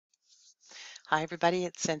Hi, everybody,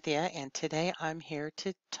 it's Cynthia, and today I'm here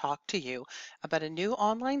to talk to you about a new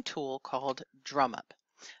online tool called DrumUp.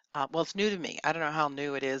 Well, it's new to me. I don't know how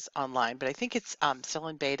new it is online, but I think it's still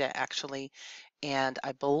in beta actually, and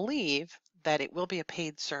I believe that it will be a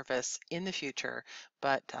paid service in the future,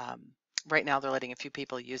 but right now they're letting a few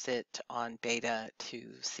people use it on beta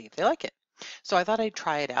to see if they like it. So I thought I'd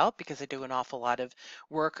try it out because I do an awful lot of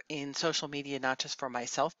work in social media, not just for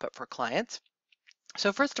myself, but for clients.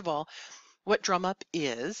 So first of all, what DrumUp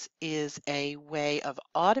is a way of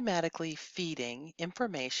automatically feeding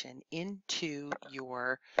information into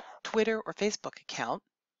your Twitter or Facebook account,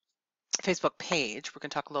 Facebook page. We're going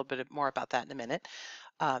to talk a little bit more about that in a minute.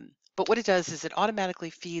 But what it does is it automatically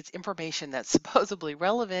feeds information that's supposedly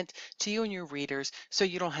relevant to you and your readers so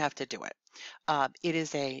you don't have to do it. It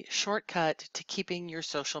is a shortcut to keeping your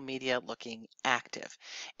social media looking active.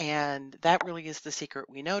 And that really is the secret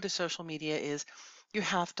we know to social media is you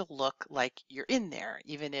have to look like you're in there,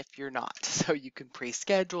 even if you're not. So you can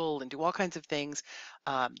pre-schedule and do all kinds of things.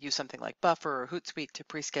 Use something like Buffer or Hootsuite to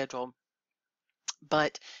pre-schedule.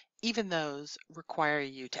 But even those require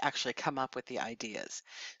you to actually come up with the ideas.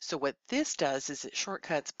 So what this does is it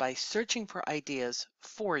shortcuts by searching for ideas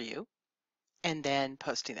for you and then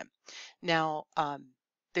posting them. Now,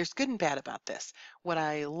 there's good and bad about this. What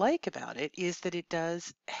I like about it is that it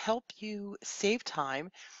does help you save time,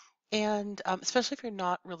 and especially if you're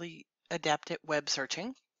not really adept at web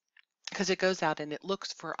searching, because it goes out and it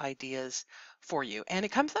looks for ideas for you. And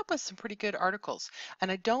it comes up with some pretty good articles. And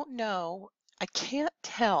I don't know, I can't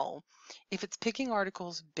tell if it's picking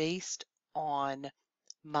articles based on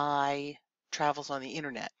my travels on the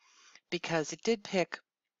internet, because it did pick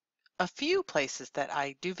a few places that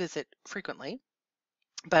I do visit frequently,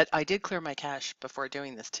 but I did clear my cache before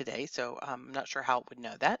doing this today, so I'm not sure how it would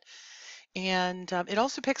know that. And it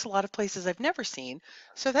also picks a lot of places I've never seen,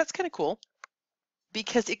 so that's kind of cool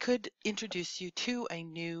because it could introduce you to a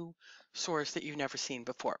new source that you've never seen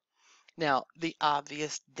before. Now, the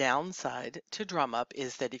obvious downside to DrumUp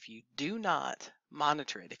is that if you do not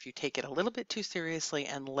monitor it, if you take it a little bit too seriously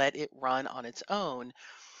and let it run on its own,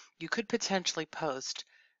 you could potentially post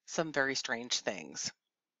some very strange things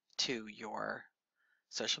to your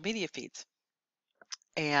social media feeds.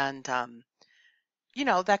 And,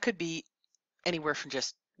 that could be anywhere from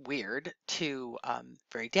just weird to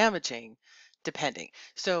very damaging, depending.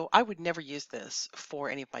 So I would never use this for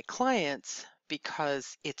any of my clients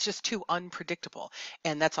because it's just too unpredictable.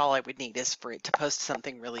 And that's all I would need is for it to post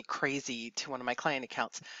something really crazy to one of my client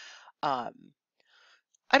accounts. Um,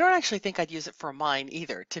 I don't actually think I'd use it for mine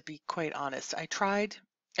either, to be quite honest. I tried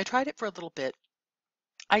it for a little bit.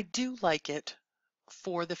 I do like it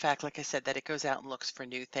for the fact, like I said, that it goes out and looks for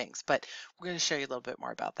new things, but we're going to show you a little bit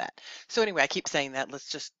more about that. So anyway, I keep saying that. Let's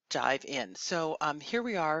just dive in. So here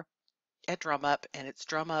we are at DrumUp, and it's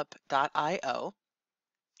drumup.io.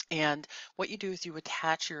 And what you do is you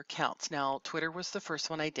attach your accounts. Now, Twitter was the first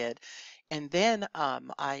one I did. And then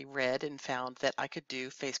I read and found that I could do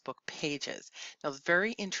Facebook pages. Now, it's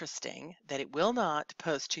very interesting that it will not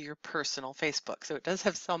post to your personal Facebook. So it does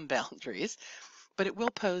have some boundaries, but it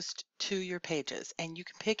will post to your pages, and you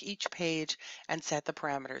can pick each page and set the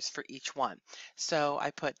parameters for each one. So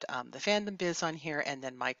I put the fandom biz on here and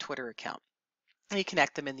then my Twitter account. And you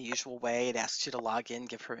connect them in the usual way. It asks you to log in,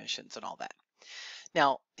 give permissions, and all that.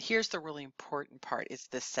 Now, here's the really important part is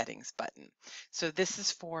this settings button. So this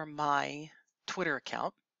is for my Twitter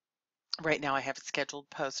account. Right now I have a scheduled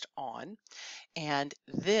post on, and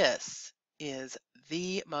this is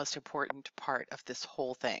the most important part of this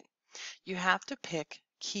whole thing. You have to pick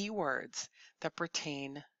keywords that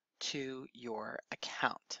pertain to your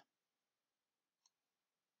account.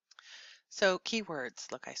 So keywords,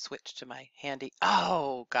 look, I switched to my handy,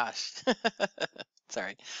 oh gosh,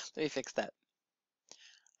 sorry, let me fix that.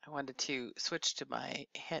 I wanted to switch to my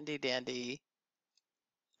handy dandy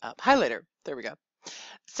highlighter. There we go.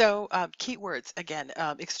 So keywords, again,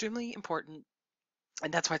 extremely important.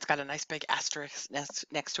 And that's why it's got a nice big asterisk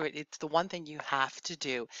next to it. It's the one thing you have to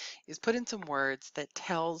do is put in some words that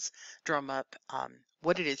tells DrumUp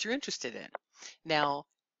what it is you're interested in. Now,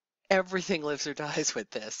 everything lives or dies with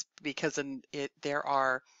this because there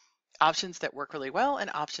are options that work really well and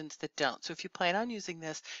options that don't. So if you plan on using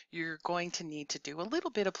this, you're going to need to do a little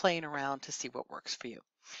bit of playing around to see what works for you.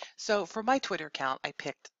 So for my Twitter account, I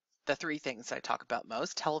picked the three things I talk about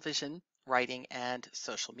most: television, writing, and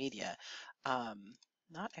social media. Um,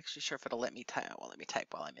 Not actually sure if it'll let me type. Well, let me type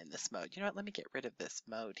while I'm in this mode. You know what? Let me get rid of this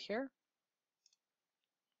mode here.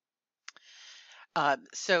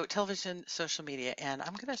 So television, social media, and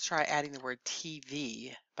I'm going to try adding the word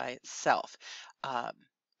TV by itself. Um,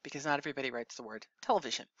 because not everybody writes the word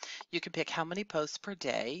television. You can pick how many posts per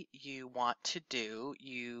day you want to do.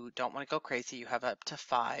 You don't want to go crazy. You have up to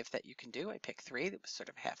 5 that you can do. I picked 3. That was sort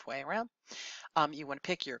of halfway around. You want to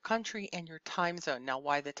pick your country and your time zone. Now,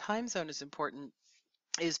 why the time zone is important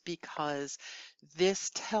is because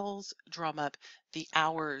this tells DrumUp the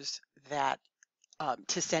hours that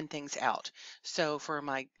to send things out. So for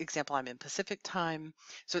my example, I'm in Pacific time,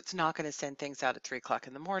 so it's not going to send things out at 3 o'clock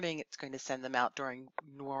in the morning. It's going to send them out during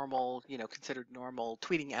normal, considered normal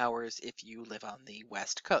tweeting hours if you live on the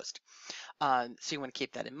West Coast. So you want to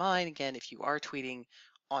keep that in mind. Again, if you are tweeting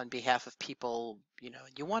on behalf of people,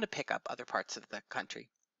 you want to pick up other parts of the country,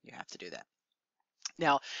 you have to do that.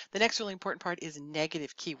 Now, the next really important part is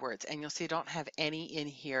negative keywords, and you'll see I don't have any in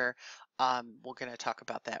here. We're going to talk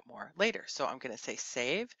about that more later. So I'm going to say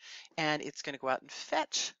save, and it's going to go out and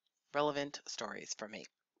fetch relevant stories for me.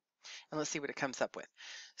 And let's see what it comes up with.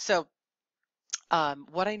 So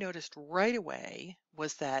what I noticed right away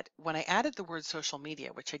was that when I added the word social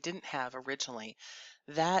media, which I didn't have originally,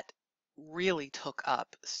 that really took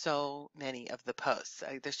up so many of the posts.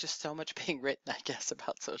 There's just so much being written, I guess,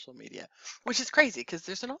 about social media, which is crazy because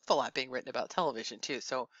there's an awful lot being written about television too.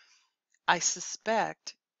 So I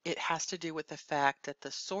suspect it has to do with the fact that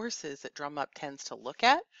the sources that DrumUp tends to look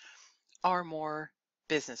at are more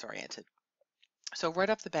business oriented. So right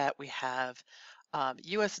off the bat, we have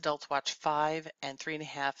U.S. adults watch 5 and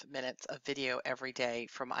 3.5 minutes of video every day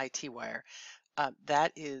from IT Wire.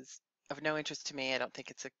 That is of no interest to me. I don't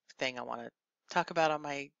think it's a thing I want to talk about on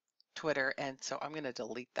my Twitter, and so I'm going to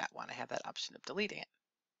delete that one. I have that option of deleting it.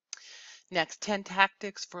 Next, 10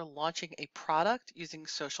 tactics for launching a product using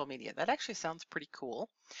social media. That actually sounds pretty cool,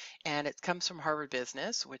 and it comes from Harvard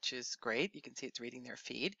Business, which is great. You can see it's reading their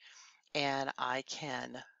feed, and I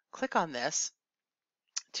can click on this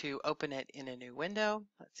to open it in a new window.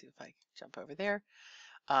 Let's see if I jump over there.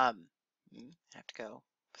 I have to go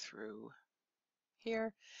through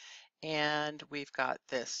here. And we've got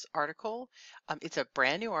this article. It's a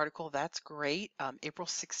brand new article. That's great. April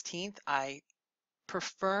 16th. I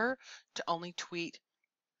prefer to only tweet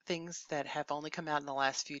things that have only come out in the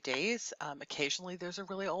last few days. Occasionally there's a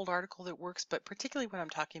really old article that works, but particularly when I'm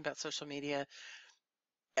talking about social media,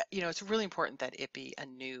 it's really important that it be a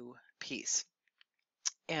new piece.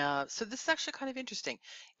 So this is actually kind of interesting.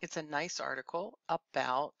 It's a nice article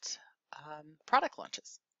about product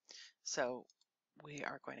launches. So we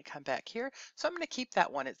are going to come back here. So I'm going to keep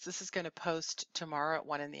that one. This is going to post tomorrow at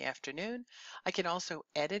 1 in the afternoon. I can also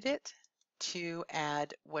edit it to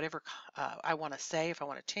add whatever I want to say. If I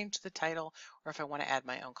want to change the title or if I want to add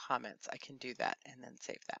my own comments, I can do that and then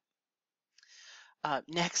save that.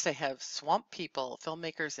 Next, I have Swamp People,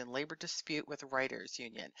 filmmakers in labor dispute with writers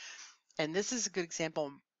union. And this is a good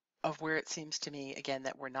example of where it seems to me, again,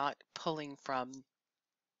 that we're not pulling from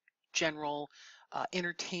general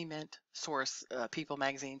entertainment source, People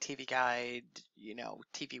Magazine, TV Guide,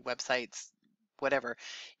 TV websites, whatever.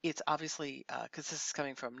 It's obviously, because this is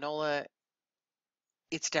coming from NOLA,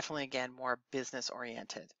 it's definitely, again, more business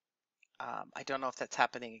oriented. I don't know if that's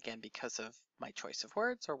happening again because of my choice of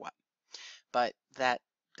words or what, but that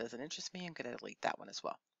doesn't interest me. I'm going to delete that one as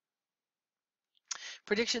well.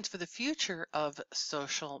 Predictions for the future of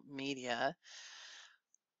social media.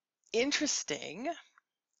 Interesting,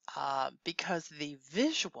 because the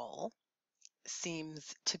visual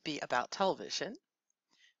seems to be about television,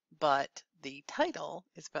 but the title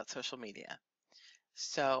is about social media.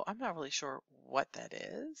 So I'm not really sure what that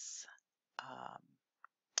is. I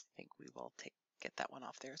think we will get that one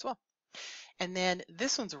off there as well. And then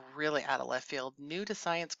this one's really out of left field, new to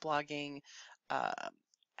science blogging. Uh,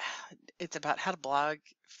 it's about how to blog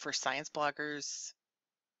for science bloggers.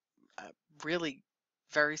 Really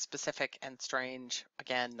very specific and strange.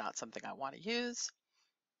 Again, not something I want to use.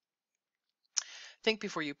 Think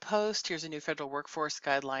before you post. Here's a new federal workforce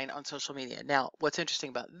guideline on social media. Now, what's interesting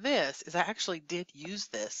about this is I actually did use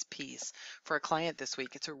this piece for a client this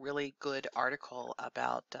week. It's a really good article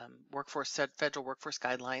about federal workforce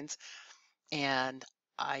guidelines. And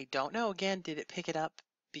I don't know, again, did it pick it up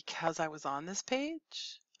because I was on this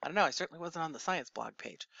page? I don't know. I certainly wasn't on the science blog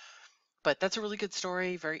page. But that's a really good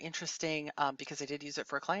story, very interesting, because I did use it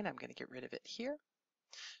for a client. I'm going to get rid of it here.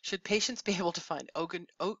 Should patients be able to find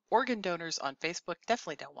organ donors on Facebook?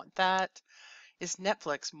 Definitely don't want that. Is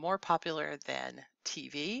Netflix more popular than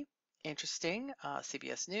TV? Interesting.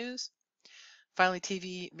 CBS News. Finally,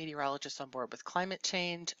 TV meteorologists on board with climate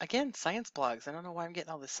change. Again, science blogs. I don't know why I'm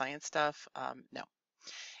getting all this science stuff. No.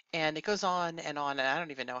 And it goes on, and I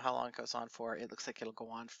don't even know how long it goes on for. It looks like it'll go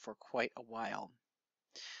on for quite a while.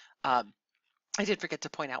 I did forget to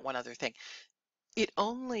point out one other thing. It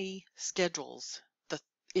only schedules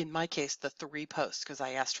in my case, the 3 posts, because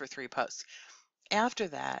I asked for 3 posts. After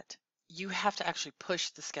that, you have to actually push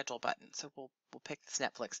the schedule button. So we'll pick this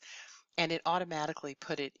Netflix, and it automatically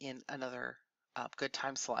put it in another good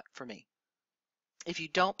time slot for me. If you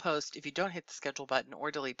don't post, if you don't hit the schedule button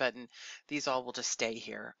or delete button, these all will just stay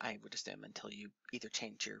here, I would assume, until you either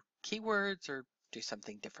change your keywords or do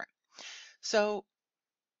something different. So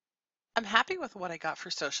I'm happy with what I got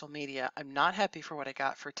for social media. I'm not happy for what I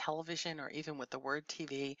got for television or even with the word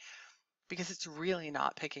TV because it's really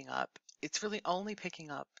not picking up. It's really only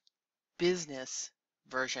picking up business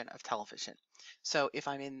version of television. So if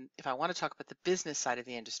I want to talk about the business side of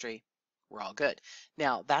the industry, we're all good.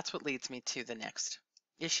 Now, that's what leads me to the next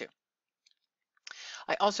issue.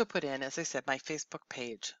 I also put in, as I said, my Facebook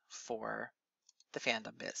page for the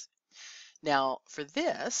fandom biz. Now, for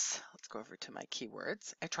this, let's go over to my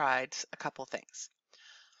keywords. I tried a couple things.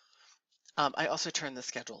 I also turned the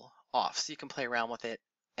schedule off so you can play around with it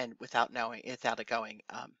and without knowing, without it going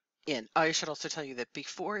in. I should also tell you that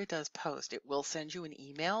before it does post, it will send you an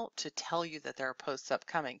email to tell you that there are posts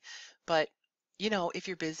upcoming. But you know, if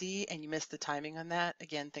you're busy and you miss the timing on that,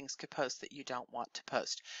 again, things could post that you don't want to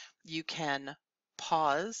post. You can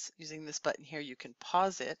pause using this button here. You can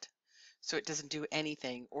pause it so it doesn't do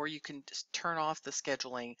anything, or you can just turn off the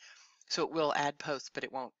scheduling so it will add posts, but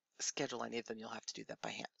it won't schedule any of them. You'll have to do that by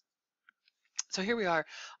hand. So here we are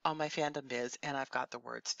on my fandom biz, and I've got the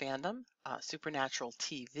words fandom, Supernatural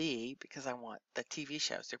TV, because I want the TV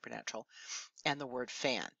show Supernatural, and the word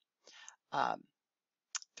fan. Um,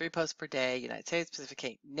 3 posts per day, United States,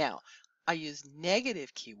 Pacific. Now, I use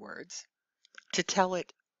negative keywords to tell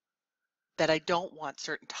it that I don't want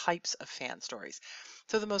certain types of fan stories.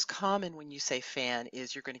 So the most common when you say fan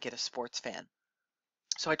is you're going to get a sports fan.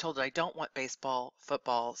 So I told it I don't want baseball,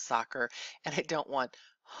 football, soccer, and I don't want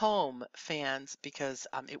home fans because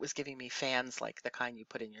it was giving me fans like the kind you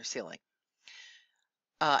put in your ceiling.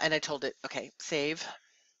 And I told it, okay, save,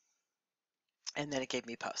 and then it gave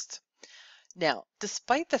me posts. Now,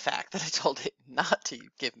 despite the fact that I told it not to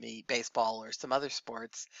give me baseball or some other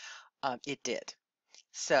sports, it did.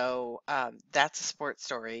 So that's a sports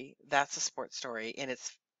story. That's a sports story. In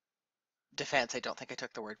its defense, I don't think I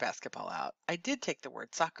took the word basketball out. I did take the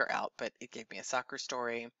word soccer out, but it gave me a soccer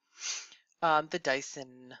story. The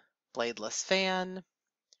Dyson bladeless fan.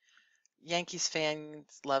 Yankees fan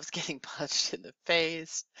loves getting punched in the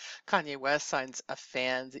face. Kanye West signs a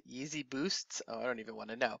fan's Yeezy boosts. Oh, I don't even want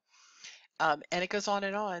to know. And it goes on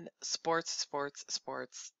and on. Sports, sports,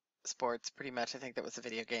 sports, sports. Pretty much, I think that was a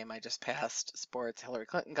video game I just passed. Sports. Hillary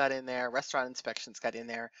Clinton got in there. Restaurant inspections got in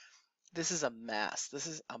there. This is a mess. This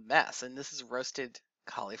is a mess. And this is roasted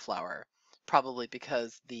cauliflower, probably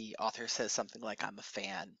because the author says something like, I'm a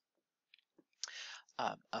fan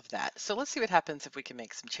of that. So let's see what happens if we can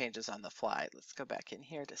make some changes on the fly. Let's go back in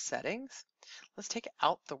here to settings. Let's take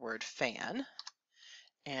out the word fan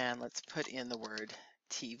and let's put in the word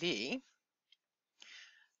TV.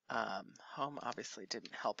 Home obviously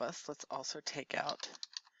didn't help us. Let's also take out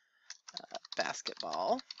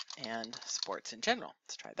basketball and sports in general.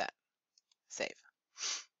 Let's try that. Save.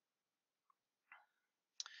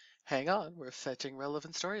 Hang on, we're fetching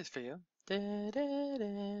relevant stories for you. Da, da,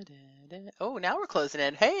 da, oh, now we're closing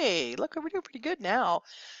in. Hey, look, we're doing pretty good now.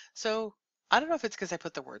 So I don't know if it's because I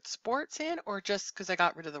put the word sports in or just because I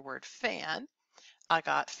got rid of the word fan. I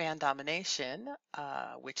got fan domination,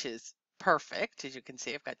 which is perfect. As you can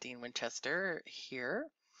see, I've got Dean Winchester here.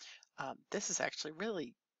 This is actually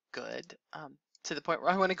really good to the point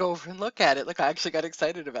where I want to go over and look at it. Look, I actually got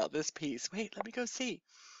excited about this piece. Wait, let me go see.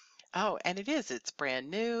 Oh, and it is. It's brand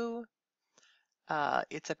new.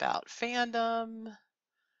 It's about fandom.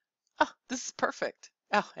 Oh, this is perfect.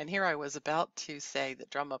 Oh, and here I was about to say that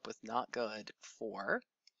DrumUp was not good for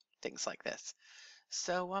things like this.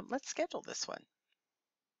 So let's schedule this one.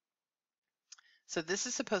 So this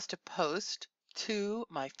is supposed to post to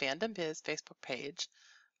my Fandom Biz Facebook page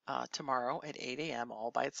tomorrow at 8 a.m.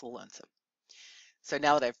 all by its lonesome. So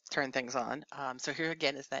now that I've turned things on, so here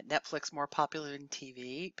again is that Netflix more popular than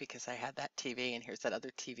TV because I had that TV, and here's that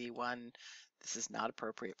other TV one. This is not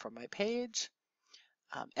appropriate for my page.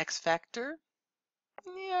 X Factor.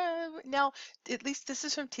 Yeah, now at least this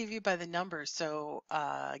is from TV by the numbers. So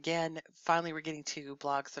again, finally we're getting to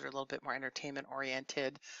blogs that are a little bit more entertainment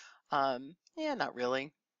oriented. Yeah, not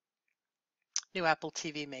really. New Apple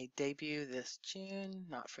TV may debut this June,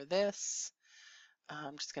 not for this.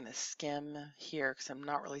 I'm just going to skim here because I'm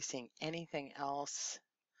not really seeing anything else.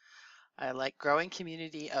 I like growing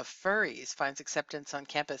community of furries finds acceptance on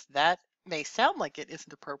campus. That may sound like it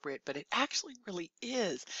isn't appropriate, but it actually really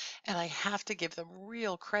is. And I have to give them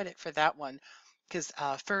real credit for that one because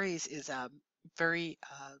furries is very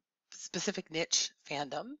specific niche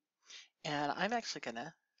fandom, and I'm actually going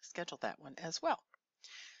to schedule that one as well.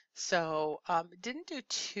 So didn't do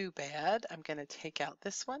too bad. I'm going to take out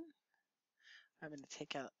this one. I'm going to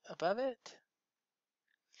take out above it.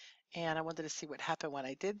 And I wanted to see what happened when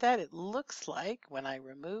I did that. It looks like when I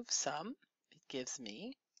remove some, it gives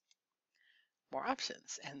me more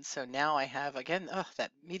options. And so now I have, again, oh,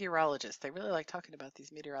 that meteorologist. They really like talking about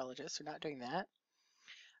these meteorologists. We're not doing that.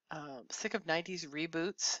 Sick of 90s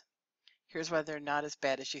reboots. Here's why they're not as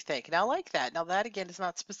bad as you think. And I like that. Now that again is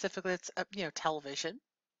not specifically, it's television.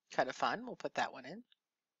 Kind of fun. We'll put that one in.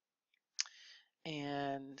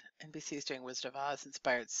 And NBC is doing Wizard of Oz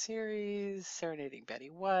inspired series, Serenading Betty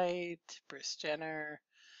White, Bruce Jenner.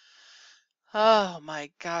 Oh my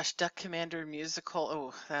gosh, Duck Commander musical.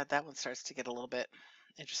 Oh, that one starts to get a little bit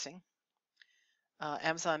interesting.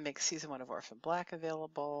 Amazon makes season 1 of Orphan Black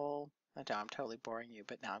available. I know I'm totally boring you,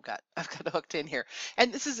 but now I've got hooked in here.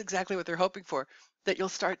 And this is exactly what they're hoping for, that you'll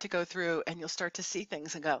start to go through and you'll start to see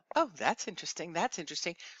things and go, oh, that's interesting, that's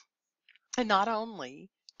interesting. And not only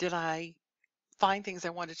did I find things I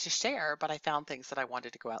wanted to share, but I found things that I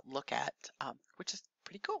wanted to go out and look at, which is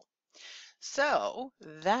pretty cool. So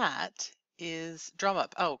that is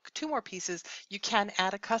DrumUp. Oh, two more pieces. You can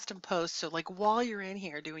add a custom post. So like while you're in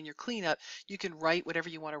here doing your cleanup, you can write whatever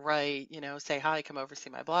you want to write, say hi, come over, see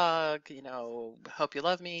my blog, hope you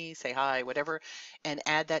love me, say hi, whatever, and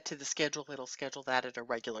add that to the schedule. It'll schedule that at a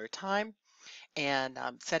regular time. And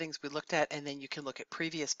settings we looked at, and then you can look at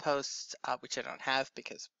previous posts, which I don't have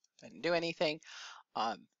because I didn't do anything.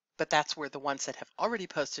 But that's where the ones that have already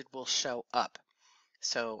posted will show up.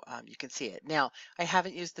 So you can see it. Now, I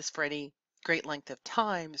haven't used this for any great length of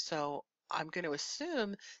time, so I'm going to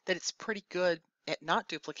assume that it's pretty good at not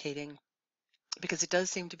duplicating because it does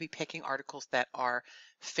seem to be picking articles that are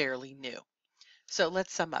fairly new. So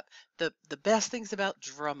let's sum up. The best things about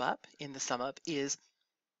DrumUp in the sum up is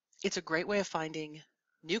it's a great way of finding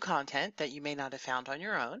new content that you may not have found on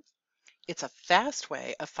your own. It's a fast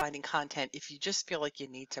way of finding content if you just feel like you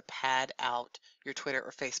need to pad out your Twitter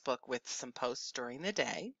or Facebook with some posts during the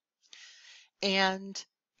day. And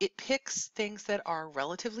it picks things that are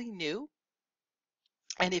relatively new.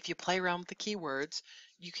 And if you play around with the keywords,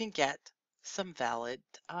 you can get some valid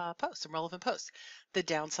posts, some relevant posts. The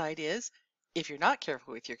downside is if you're not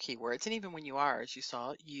careful with your keywords, and even when you are, as you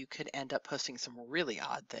saw, you could end up posting some really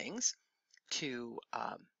odd things to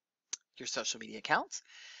your social media accounts.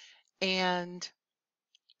 And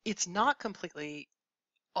it's not completely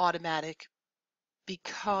automatic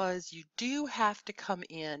because you do have to come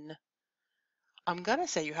in. I'm going to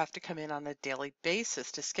say you have to come in on a daily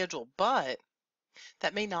basis to schedule, but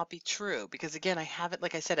that may not be true because again, I haven't,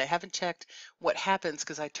 like I said, I haven't checked what happens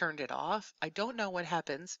because I turned it off. I don't know what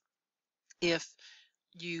happens if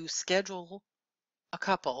you schedule a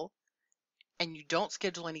couple and you don't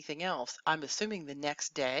schedule anything else. I'm assuming the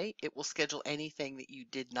next day it will schedule anything that you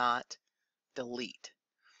did not delete.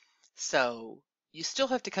 So you still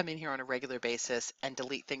have to come in here on a regular basis and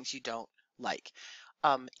delete things you don't like.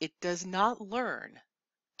 It does not learn,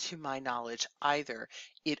 to my knowledge, either.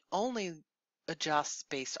 It only adjusts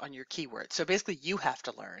based on your keywords. So basically, you have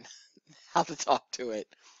to learn how to talk to it,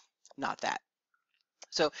 not that.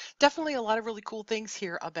 So definitely a lot of really cool things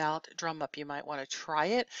here about DrumUp. You might want to try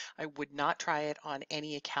it. I would not try it on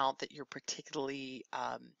any account that you're particularly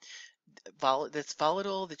that's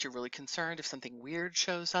volatile, that you're really concerned if something weird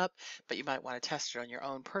shows up, but you might want to test it on your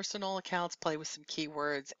own personal accounts, play with some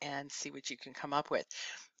keywords and see what you can come up with.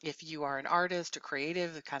 If you are an artist or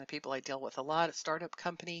creative, the kind of people I deal with a lot, a startup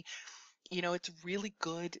company, it's really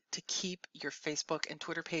good to keep your Facebook and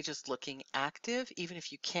Twitter pages looking active, even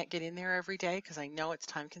if you can't get in there every day, because I know it's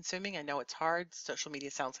time consuming. I know it's hard. Social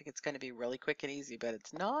media sounds like it's going to be really quick and easy, but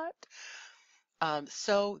it's not.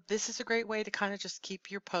 So this is a great way to kind of just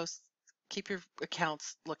keep your posts, keep your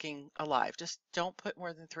accounts looking alive. Just don't put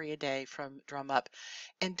more than 3 a day from DrumUp.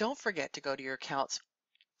 And don't forget to go to your accounts.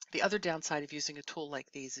 The other downside of using a tool like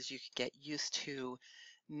these is you can get used to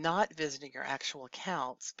not visiting your actual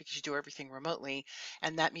accounts because you do everything remotely.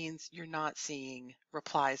 And that means you're not seeing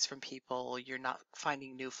replies from people, you're not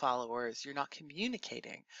finding new followers, you're not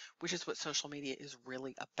communicating, which is what social media is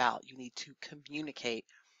really about. You need to communicate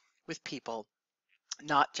with people,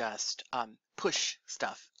 not just push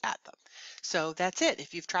stuff at them. So that's it.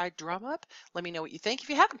 If you've tried DrumUp, let me know what you think. If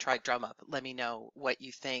you haven't tried DrumUp, let me know what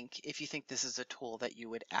you think, if you think this is a tool that you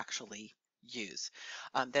would actually use.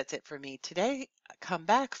 That's it for me today. Come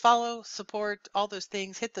back, follow, support, all those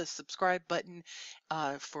things. Hit the subscribe button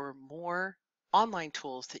for more online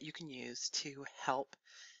tools that you can use to help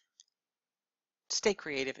stay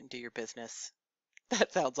creative and do your business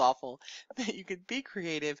that sounds awful, that you can be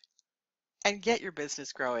creative and get your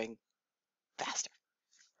business growing faster.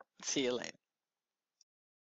 See you later.